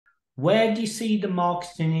Where do you see the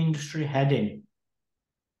marketing industry heading?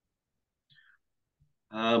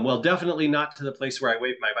 Well, definitely not to the place where I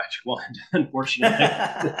wave my magic wand, unfortunately.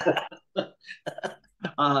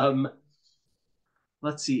 um,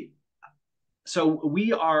 let's see. So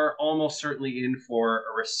we are almost certainly in for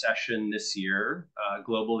a recession this year,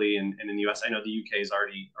 globally and in the US. I know the UK is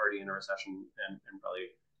already in a recession and probably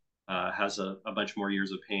has a bunch more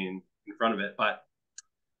years of pain in front of it. But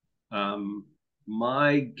um,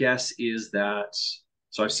 my guess is that,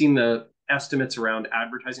 so I've seen the estimates around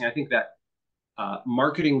advertising. I think that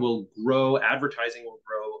marketing will grow, advertising will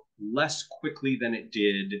grow less quickly than it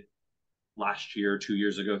did last year, 2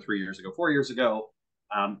 years ago, 3 years ago, 4 years ago.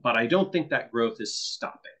 But I don't think that growth is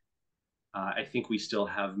stopping. I think we still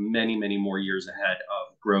have many, many more years ahead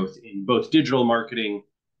of growth in both digital marketing,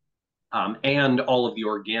 and all of the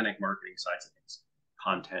organic marketing sides of things,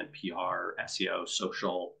 content, PR, SEO,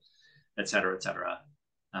 social, et cetera, et cetera.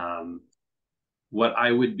 Um, what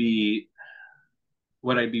I would be,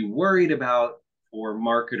 what I'd be worried about for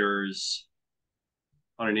marketers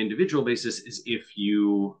on an individual basis is if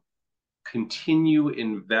you continue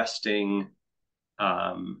investing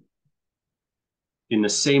um, in the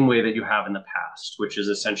same way that you have in the past, which is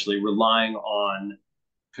essentially relying on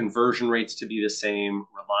conversion rates to be the same,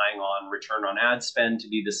 relying on return on ad spend to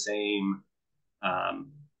be the same.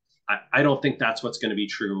 Um, I don't think that's what's going to be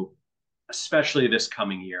true, especially this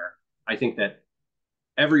coming year. I think that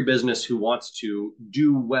every business who wants to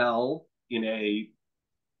do well in a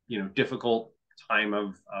difficult time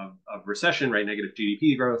of recession, right, negative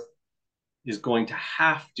GDP growth, is going to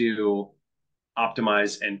have to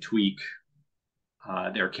optimize and tweak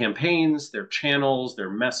their campaigns, their channels, their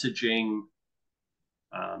messaging.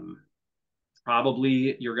 Um,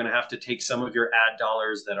 Probably you're going to have to take some of your ad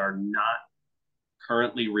dollars that are not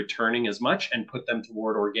currently returning as much and put them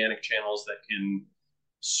toward organic channels that can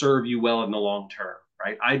serve you well in the long term,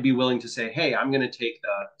 right? I'd be willing to say, hey, I'm going to take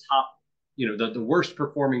the top, the worst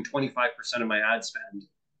performing 25% of my ad spend,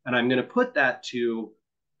 and I'm going to put that to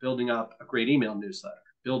building up a great email newsletter,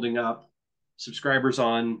 building up subscribers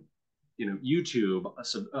on, YouTube,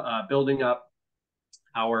 building up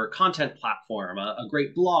our content platform, a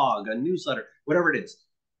great blog, a newsletter, whatever it is.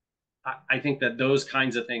 I think that those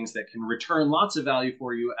kinds of things that can return lots of value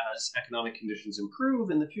for you as economic conditions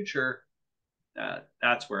improve in the future,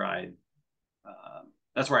 that's where I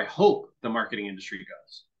hope the marketing industry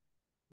goes.